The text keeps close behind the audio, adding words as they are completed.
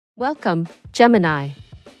Welcome, Gemini.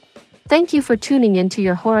 Thank you for tuning in to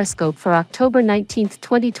your horoscope for October 19th,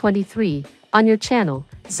 2023, on your channel,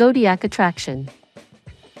 Zodiac Attraction.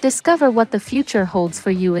 Discover what the future holds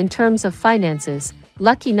for you in terms of finances,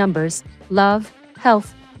 lucky numbers, love,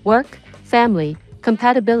 health, work, family,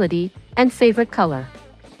 compatibility, and favorite color.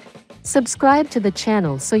 Subscribe to the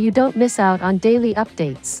channel so you don't miss out on daily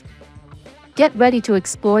updates. Get ready to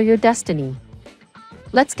explore your destiny.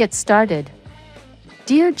 Let's get started.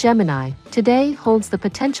 Dear Gemini, today holds the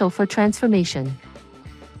potential for transformation.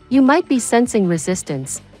 You might be sensing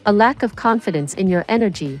resistance, a lack of confidence in your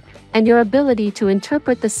energy, and your ability to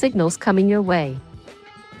interpret the signals coming your way.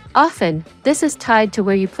 Often, this is tied to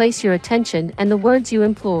where you place your attention and the words you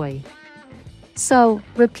employ. So,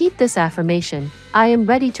 repeat this affirmation: I am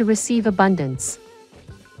ready to receive abundance.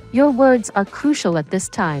 Your words are crucial at this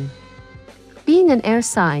time. Being an air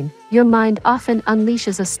sign, your mind often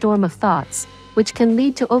unleashes a storm of thoughts, which can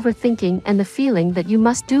lead to overthinking and the feeling that you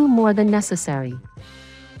must do more than necessary.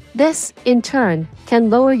 This, in turn, can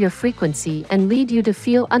lower your frequency and lead you to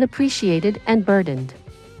feel unappreciated and burdened.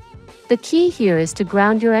 The key here is to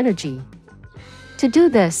ground your energy. To do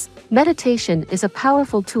this, meditation is a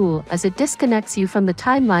powerful tool as it disconnects you from the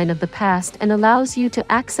timeline of the past and allows you to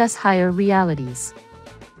access higher realities.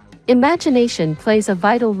 Imagination plays a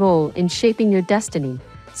vital role in shaping your destiny,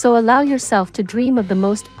 so allow yourself to dream of the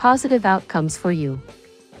most positive outcomes for you.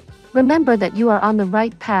 Remember that you are on the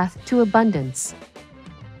right path to abundance.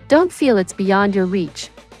 Don't feel it's beyond your reach,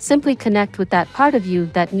 simply connect with that part of you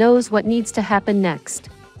that knows what needs to happen next.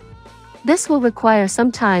 This will require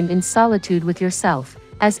some time in solitude with yourself,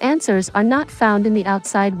 as answers are not found in the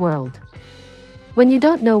outside world. When you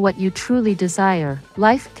don't know what you truly desire,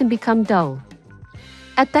 life can become dull.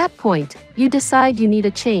 At that point, you decide you need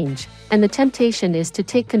a change, and the temptation is to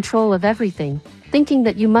take control of everything, thinking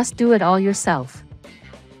that you must do it all yourself.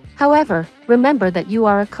 However, remember that you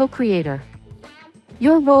are a co-creator.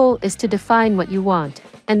 Your role is to define what you want,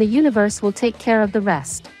 and the universe will take care of the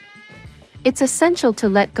rest. It's essential to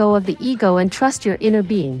let go of the ego and trust your inner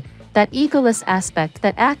being, that egoless aspect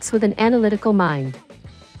that acts with an analytical mind.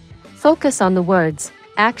 Focus on the words,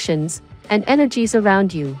 actions, and energies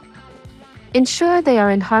around you. Ensure they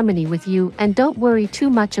are in harmony with you and don't worry too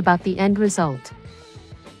much about the end result.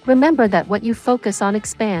 Remember that what you focus on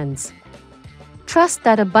expands. Trust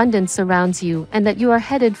that abundance surrounds you and that you are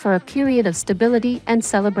headed for a period of stability and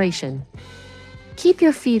celebration. Keep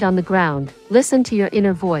your feet on the ground, listen to your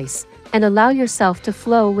inner voice, and allow yourself to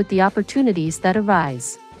flow with the opportunities that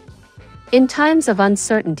arise. In times of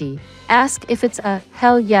uncertainty, ask if it's a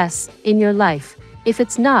hell yes in your life. If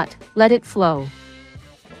it's not, let it flow.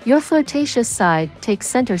 Your flirtatious side takes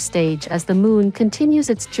center stage as the moon continues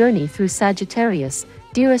its journey through Sagittarius,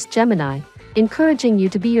 dearest Gemini, encouraging you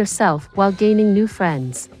to be yourself while gaining new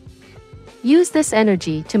friends. Use this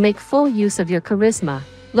energy to make full use of your charisma,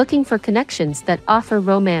 looking for connections that offer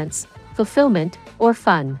romance, fulfillment, or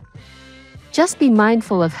fun. Just be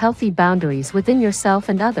mindful of healthy boundaries within yourself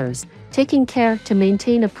and others, taking care to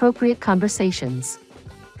maintain appropriate conversations.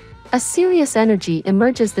 A serious energy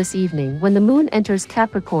emerges this evening when the moon enters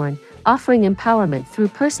Capricorn, offering empowerment through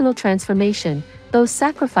personal transformation, though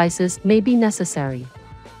sacrifices may be necessary.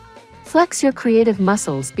 Flex your creative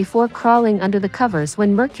muscles before crawling under the covers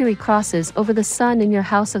when Mercury crosses over the sun in your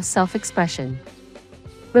house of self-expression.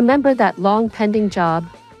 Remember that long pending job?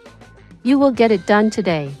 You will get it done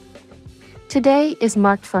today. Today is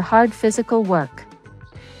marked for hard physical work.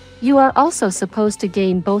 You are also supposed to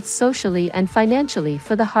gain both socially and financially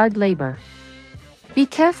for the hard labor. Be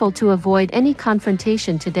careful to avoid any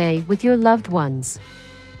confrontation today with your loved ones.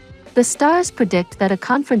 The stars predict that a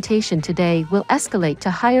confrontation today will escalate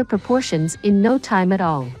to higher proportions in no time at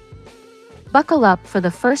all. Buckle up for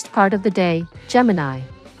the first part of the day, Gemini.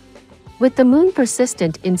 With the moon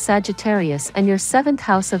persistent in Sagittarius and your 7th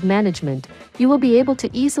house of management, you will be able to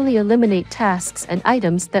easily eliminate tasks and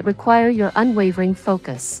items that require your unwavering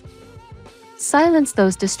focus. Silence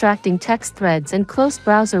those distracting text threads and close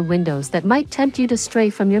browser windows that might tempt you to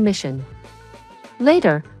stray from your mission.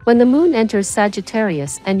 Later, when the moon enters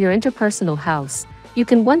Sagittarius and your interpersonal house, you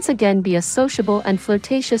can once again be a sociable and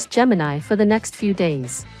flirtatious Gemini for the next few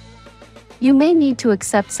days. You may need to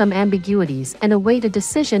accept some ambiguities and await a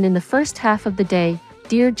decision in the first half of the day,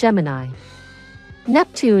 dear Gemini.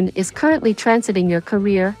 Neptune is currently transiting your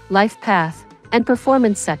career, life path, and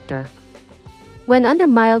performance sector. When under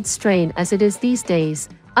mild strain as it is these days,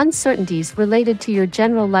 uncertainties related to your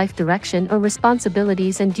general life direction or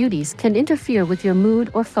responsibilities and duties can interfere with your mood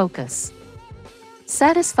or focus.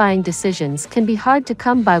 Satisfying decisions can be hard to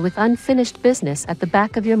come by with unfinished business at the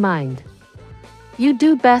back of your mind. You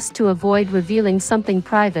do best to avoid revealing something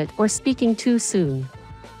private or speaking too soon.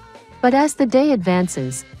 But as the day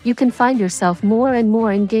advances, you can find yourself more and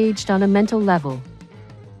more engaged on a mental level.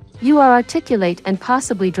 You are articulate and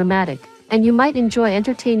possibly dramatic, and you might enjoy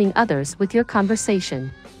entertaining others with your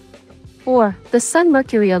conversation. Or, the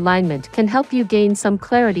Sun-Mercury alignment can help you gain some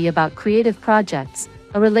clarity about creative projects,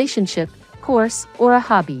 a relationship, course, or a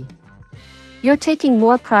hobby. You're taking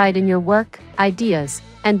more pride in your work, ideas,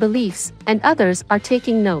 and beliefs, and others are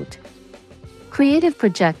taking note. Creative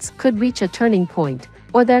projects could reach a turning point,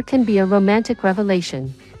 or there can be a romantic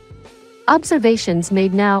revelation. Observations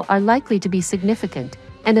made now are likely to be significant,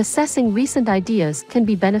 and assessing recent ideas can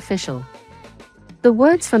be beneficial. The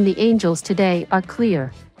words from the angels today are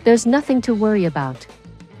clear: there's nothing to worry about.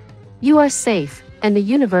 You are safe, and the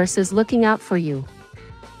universe is looking out for you.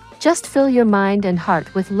 Just fill your mind and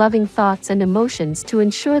heart with loving thoughts and emotions to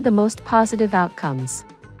ensure the most positive outcomes.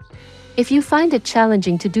 If you find it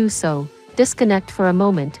challenging to do so, disconnect for a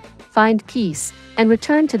moment, find peace, and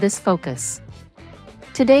return to this focus.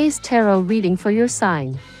 Today's tarot reading for your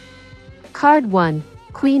sign. Card 1,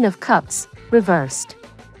 Queen of Cups, reversed.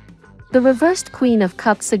 The reversed Queen of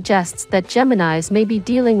Cups suggests that Geminis may be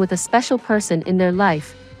dealing with a special person in their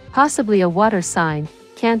life, possibly a water sign,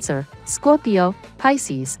 Cancer, Scorpio,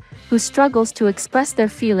 Pisces, who struggles to express their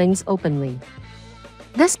feelings openly.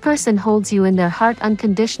 This person holds you in their heart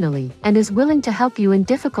unconditionally and is willing to help you in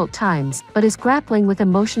difficult times but is grappling with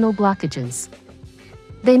emotional blockages.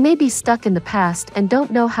 They may be stuck in the past and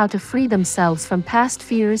don't know how to free themselves from past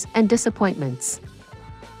fears and disappointments.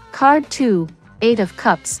 Card 2, Eight of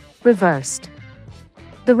Cups, reversed.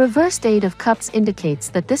 The reversed Eight of Cups indicates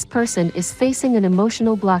that this person is facing an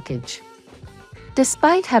emotional blockage.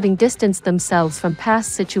 Despite having distanced themselves from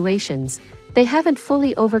past situations, they haven't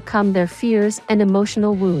fully overcome their fears and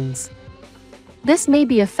emotional wounds. This may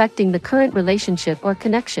be affecting the current relationship or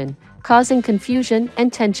connection, causing confusion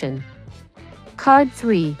and tension. Card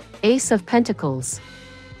 3, Ace of Pentacles.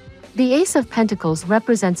 The Ace of Pentacles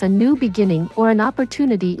represents a new beginning or an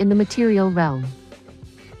opportunity in the material realm.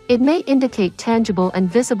 It may indicate tangible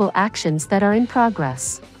and visible actions that are in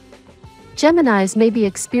progress. Geminis may be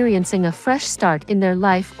experiencing a fresh start in their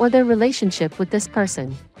life or their relationship with this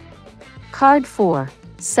person. Card 4,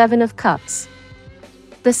 Seven of Cups.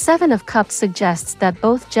 The Seven of Cups suggests that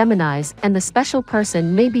both Geminis and the special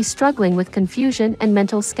person may be struggling with confusion and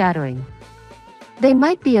mental scattering. They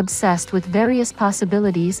might be obsessed with various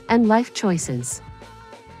possibilities and life choices.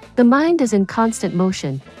 The mind is in constant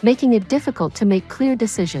motion, making it difficult to make clear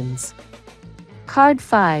decisions. Card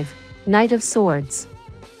 5, Knight of Swords.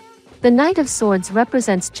 The Knight of Swords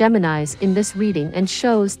represents Geminis in this reading and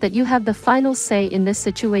shows that you have the final say in this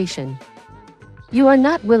situation. You are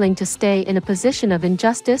not willing to stay in a position of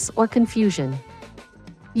injustice or confusion.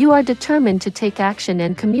 You are determined to take action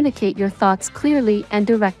and communicate your thoughts clearly and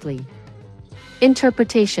directly.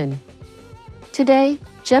 Interpretation. Today,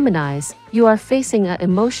 Geminis, you are facing an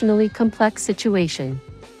emotionally complex situation.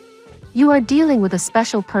 You are dealing with a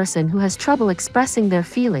special person who has trouble expressing their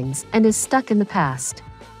feelings and is stuck in the past.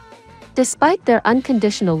 Despite their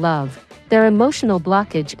unconditional love, their emotional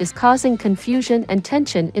blockage is causing confusion and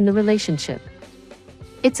tension in the relationship.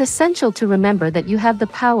 It's essential to remember that you have the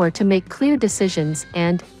power to make clear decisions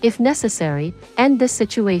and, if necessary, end this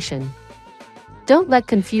situation. Don't let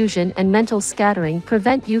confusion and mental scattering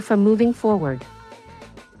prevent you from moving forward.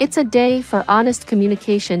 It's a day for honest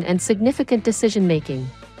communication and significant decision-making.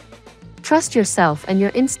 Trust yourself and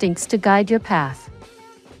your instincts to guide your path.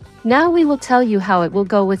 Now we will tell you how it will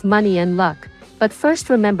go with money and luck, but first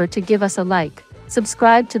remember to give us a like,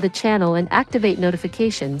 subscribe to the channel and activate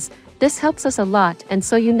notifications. This helps us a lot and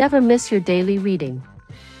so you never miss your daily reading.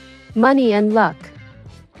 Money and luck.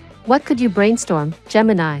 What could you brainstorm,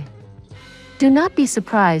 Gemini? Do not be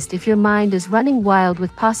surprised if your mind is running wild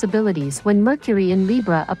with possibilities when Mercury in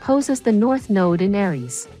Libra opposes the North Node in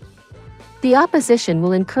Aries. The opposition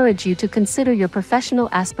will encourage you to consider your professional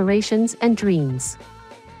aspirations and dreams.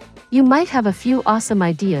 You might have a few awesome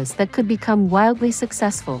ideas that could become wildly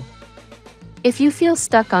successful. If you feel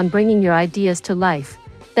stuck on bringing your ideas to life,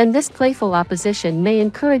 then this playful opposition may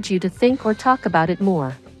encourage you to think or talk about it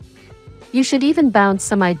more. You should even bounce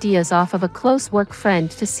some ideas off of a close work friend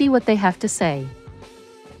to see what they have to say.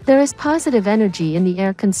 There is positive energy in the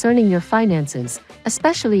air concerning your finances,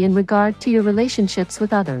 especially in regard to your relationships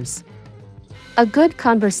with others. A good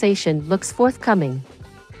conversation looks forthcoming.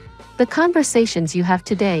 The conversations you have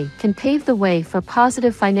today can pave the way for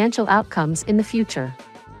positive financial outcomes in the future.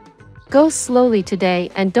 Go slowly today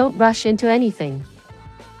and don't rush into anything.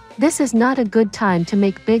 This is not a good time to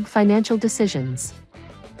make big financial decisions.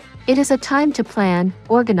 It is a time to plan,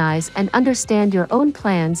 organize, and understand your own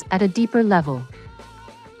plans at a deeper level.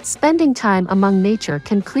 Spending time among nature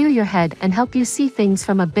can clear your head and help you see things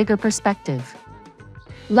from a bigger perspective.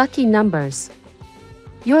 Lucky numbers.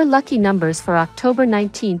 Your lucky numbers for October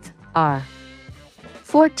 19th are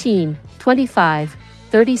 14, 25,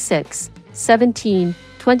 36, 17,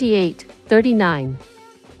 28, 39.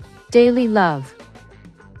 Daily love.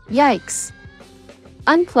 Yikes!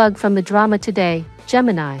 Unplug from the drama today,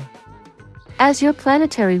 Gemini. As your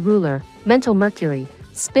planetary ruler, mental Mercury,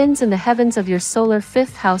 spins in the heavens of your solar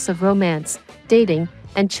fifth house of romance, dating,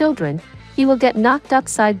 and children, he will get knocked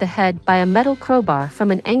upside the head by a metal crowbar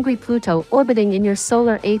from an angry Pluto orbiting in your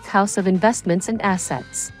solar eighth house of investments and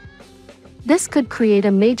assets. This could create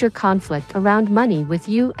a major conflict around money with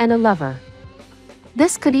you and a lover.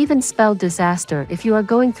 This could even spell disaster if you are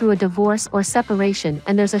going through a divorce or separation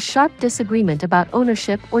and there's a sharp disagreement about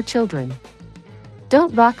ownership or children.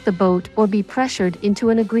 Don't rock the boat or be pressured into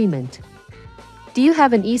an agreement. Do you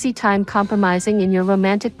have an easy time compromising in your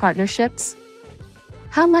romantic partnerships?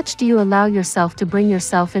 How much do you allow yourself to bring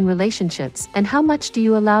yourself in relationships, and how much do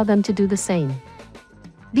you allow them to do the same?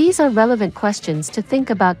 These are relevant questions to think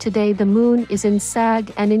about today. The moon is in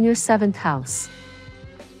Sag and in your seventh house.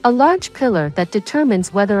 A large pillar that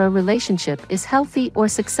determines whether a relationship is healthy or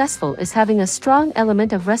successful is having a strong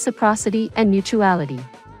element of reciprocity and mutuality.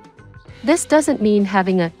 This doesn't mean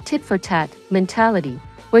having a tit-for-tat mentality,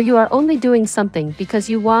 where you are only doing something because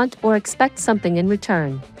you want or expect something in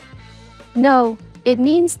return. No, it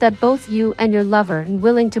means that both you and your lover are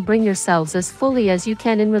willing to bring yourselves as fully as you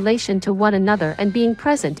can in relation to one another and being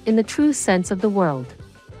present in the true sense of the world.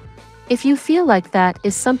 If you feel like that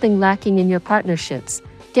is something lacking in your partnerships,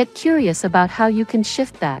 get curious about how you can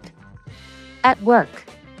shift that. At work.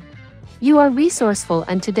 You are resourceful,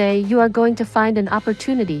 and today you are going to find an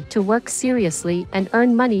opportunity to work seriously and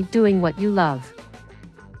earn money doing what you love.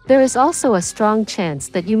 There is also a strong chance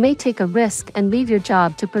that you may take a risk and leave your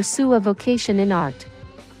job to pursue a vocation in art.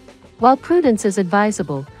 While prudence is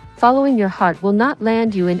advisable, following your heart will not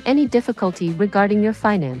land you in any difficulty regarding your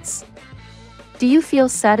finance. Do you feel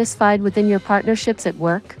satisfied within your partnerships at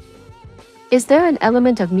work? Is there an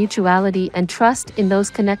element of mutuality and trust in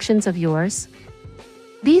those connections of yours?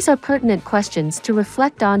 These are pertinent questions to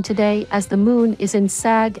reflect on today as the moon is in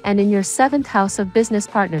Sag and in your seventh house of business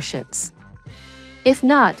partnerships. If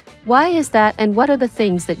not, why is that, and what are the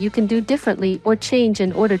things that you can do differently or change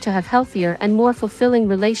in order to have healthier and more fulfilling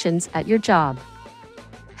relations at your job?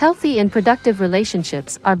 Healthy and productive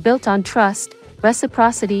relationships are built on trust,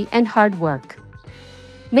 reciprocity, and hard work.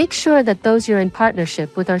 Make sure that those you're in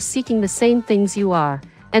partnership with are seeking the same things you are,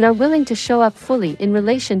 and are willing to show up fully in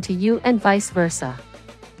relation to you and vice versa.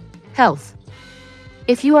 Health.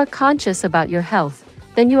 If you are conscious about your health,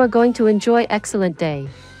 then you are going to enjoy an excellent day.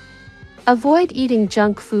 Avoid eating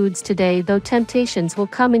junk foods today, though temptations will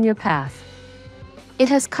come in your path. It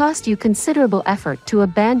has cost you considerable effort to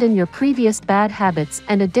abandon your previous bad habits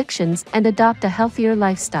and addictions and adopt a healthier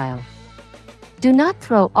lifestyle. Do not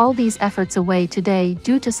throw all these efforts away today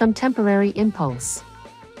due to some temporary impulse.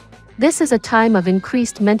 This is a time of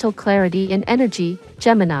increased mental clarity and energy,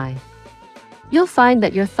 Gemini. You'll find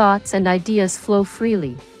that your thoughts and ideas flow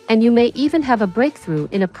freely, and you may even have a breakthrough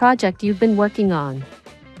in a project you've been working on.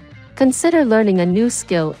 Consider learning a new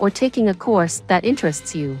skill or taking a course that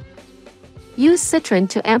interests you. Use citron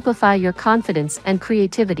to amplify your confidence and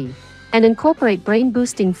creativity, and incorporate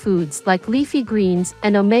brain-boosting foods like leafy greens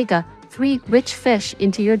and omega-3 rich fish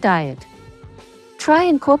into your diet. Try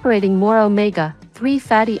incorporating more omega-3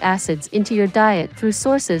 fatty acids into your diet through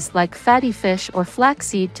sources like fatty fish or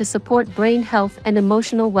flaxseed to support brain health and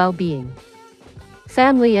emotional well-being.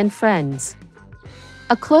 Family and friends.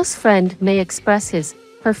 A close friend may express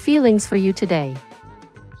her feelings for you today.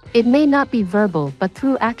 It may not be verbal, but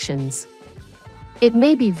through actions. It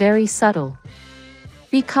may be very subtle.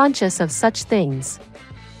 Be conscious of such things.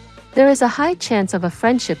 There is a high chance of a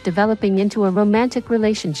friendship developing into a romantic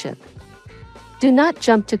relationship. Do not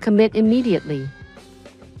jump to commit immediately.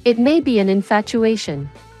 It may be an infatuation.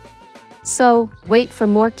 So, wait for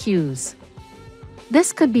more cues.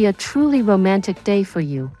 This could be a truly romantic day for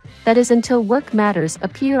you. That is, until work matters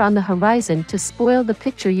appear on the horizon to spoil the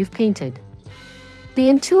picture you've painted. The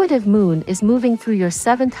intuitive moon is moving through your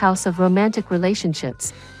seventh house of romantic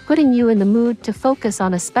relationships, putting you in the mood to focus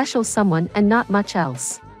on a special someone and not much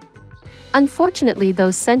else. Unfortunately,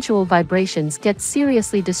 those sensual vibrations get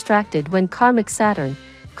seriously distracted when karmic Saturn,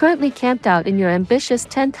 currently camped out in your ambitious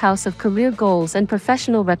 10th house of career goals and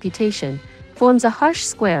professional reputation, forms a harsh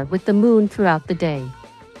square with the moon throughout the day.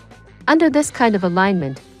 Under this kind of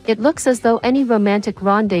alignment, It looks as though any romantic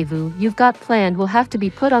rendezvous you've got planned will have to be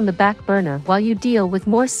put on the back burner while you deal with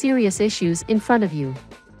more serious issues in front of you.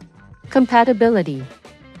 Compatibility.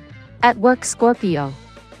 At work, Scorpio.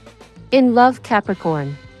 In love,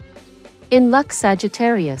 Capricorn. In luck,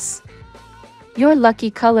 Sagittarius. Your lucky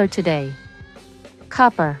color today: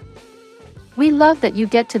 copper. We love that you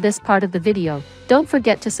get to this part of the video. Don't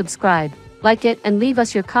forget to subscribe, like it, and leave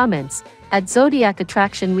us your comments. At Zodiac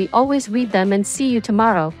Attraction, we always read them, and see you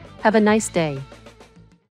tomorrow. Have a nice day.